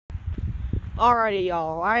Alrighty,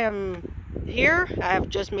 y'all. I am here. I have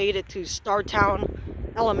just made it to Startown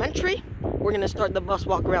Elementary. We're gonna start the bus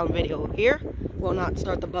walk around video here. Well, not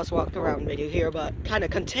start the bus walk around video here, but kind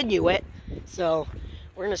of continue it. So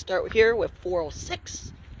we're gonna start here with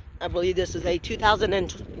 406. I believe this is a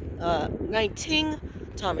 2019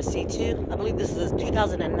 Thomas C2. I believe this is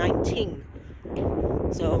 2019.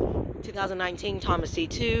 So 2019 Thomas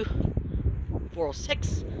C2,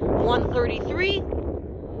 406, 133.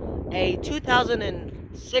 A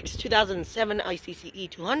 2006-2007 ICCE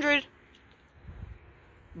 200.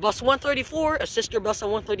 Bus 134, a sister bus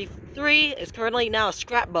on 133, is currently now a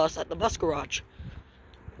scrap bus at the bus garage,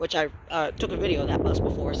 which I took a video of that bus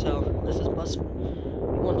before. So this is bus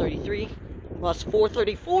 133. Bus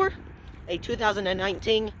 434, a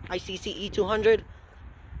 2019 ICCE 200.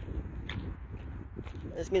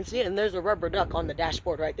 As you can see, and there's a rubber duck on the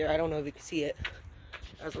dashboard right there. I don't know if you can see it.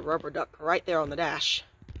 There's a rubber duck right there on the dash.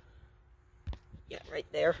 Yeah, right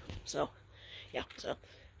there. So, yeah. So,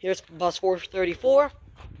 here's bus 434.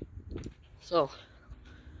 So,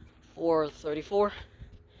 434.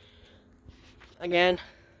 Again,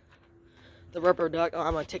 the rubber duck. Oh,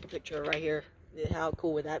 I'm going to take a picture right here. How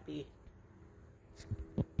cool would that be?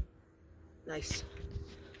 Nice.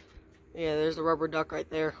 Yeah, there's the rubber duck right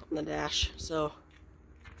there on the dash. So,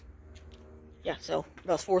 yeah. So,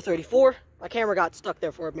 bus 434. My camera got stuck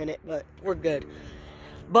there for a minute, but we're good.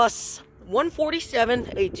 Bus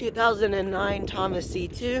 147, a 2009 Thomas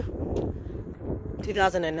C2,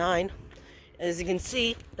 2009. As you can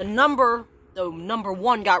see, the number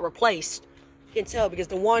 1 got replaced. You can tell because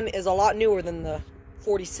the 1 is a lot newer than the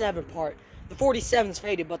 47 part. The 47's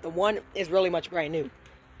faded, but the 1 is really much brand new.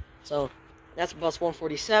 So, that's bus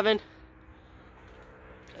 147.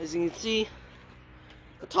 As you can see,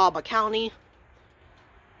 Catawba County,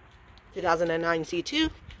 2009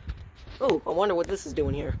 C2. Oh, I wonder what this is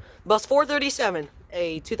doing here. Bus 437,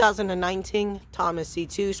 a 2019 Thomas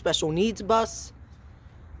C2 special needs bus.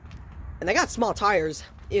 And they got small tires.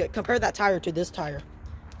 Yeah, compare that tire to this tire.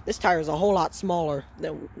 This tire is a whole lot smaller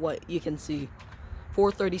than what you can see.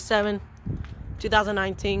 437,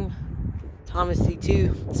 2019 Thomas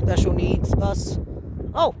C2 special needs bus.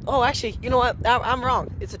 Oh, actually, you know what? I'm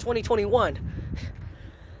wrong. It's a 2021.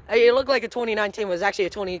 It looked like a 2019 was actually a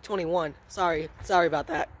 2021. Sorry about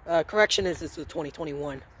that. Correction is it's a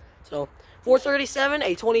 2021. So 437,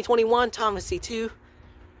 a 2021 Thomas C2.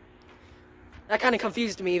 That kind of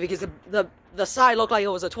confused me because the side looked like it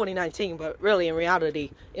was a 2019, but really in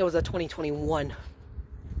reality it was a 2021.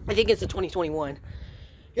 I think it's a 2021.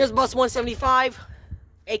 Here's bus 175,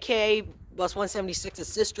 aka bus 176's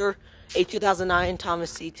sister, a 2009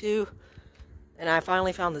 Thomas C2, and I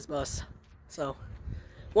finally found this bus. So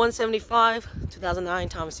 175, 2009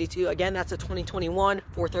 Thomas C2. Again, that's a 2021.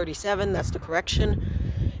 437, that's the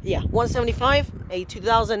correction. Yeah, 175, a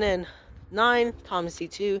 2009 Thomas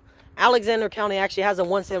C2. Alexander County actually has a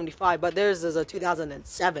 175, but theirs is a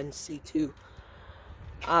 2007 C2.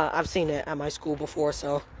 I've seen it at my school before.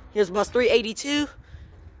 So here's bus 382,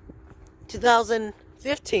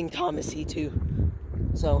 2015 Thomas C2.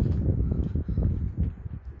 So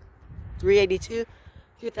 382,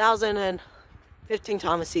 2015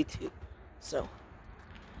 Thomas C2. So,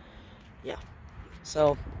 yeah.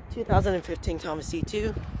 So, 2015 Thomas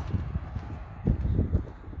C2.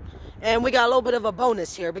 And we got a little bit of a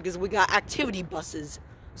bonus here because we got activity buses.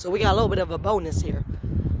 So, we got a little bit of a bonus here.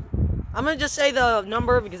 I'm going to just say the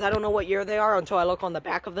number because I don't know what year they are until I look on the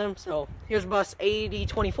back of them. So, here's bus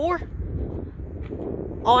 8024.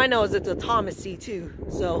 All I know is it's a Thomas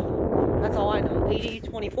C2. So, that's all I know.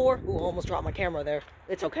 8024. Ooh, almost dropped my camera there.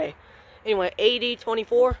 It's okay. Anyway,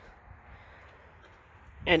 8024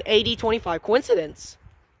 and 8025. Coincidence.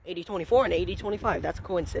 8024 and 8025. That's a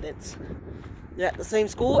coincidence. They're at the same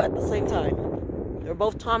school at the same time. They're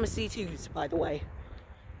both Thomas C2s, by the way.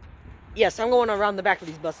 Yes, I'm going around the back of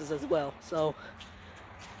these buses as well. So,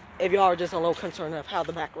 if y'all are just a little concerned of how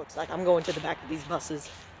the back looks like, I'm going to the back of these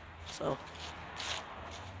buses. So,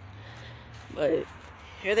 but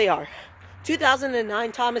here they are.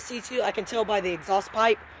 2009 Thomas C2. I can tell by the exhaust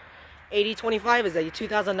pipe. 8025 is a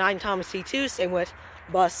 2009 Thomas C2. Same with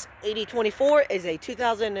bus 8024 is a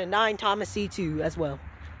 2009 Thomas C2 as well.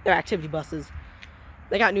 They're activity buses.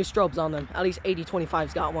 They got new strobes on them. At least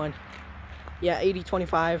 8025's got one. Yeah,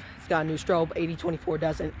 8025 has got a new strobe. 8024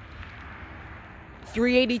 doesn't.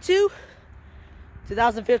 382,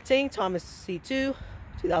 2015 Thomas C2.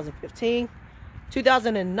 2015.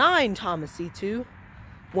 2009 Thomas C2.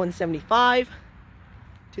 175.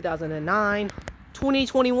 2009.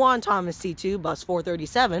 2021 Thomas C2, bus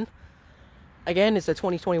 437. Again, it's a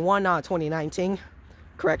 2021, not a 2019.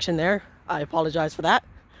 Correction there. I apologize for that.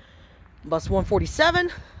 Bus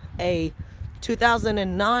 147, a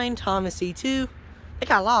 2009 Thomas C2. They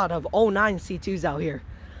got a lot of 09 C2s out here.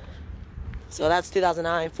 So that's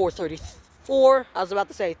 2009, 434. I was about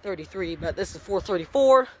to say 33, but this is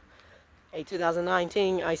 434. A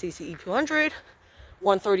 2019 ICCE 200.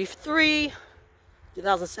 133.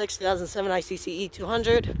 2006, 2007 ICCE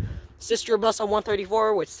 200. Sister bus on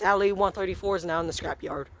 134, which sadly 134 is now in the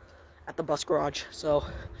scrapyard at the bus garage. So,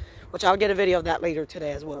 which I'll get a video of that later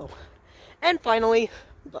today as well. And finally,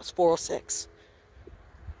 bus 406.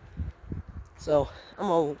 So, I'm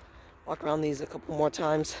going to walk around these a couple more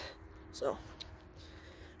times. So,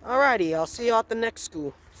 alrighty, I'll see y'all at the next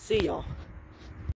school. See y'all.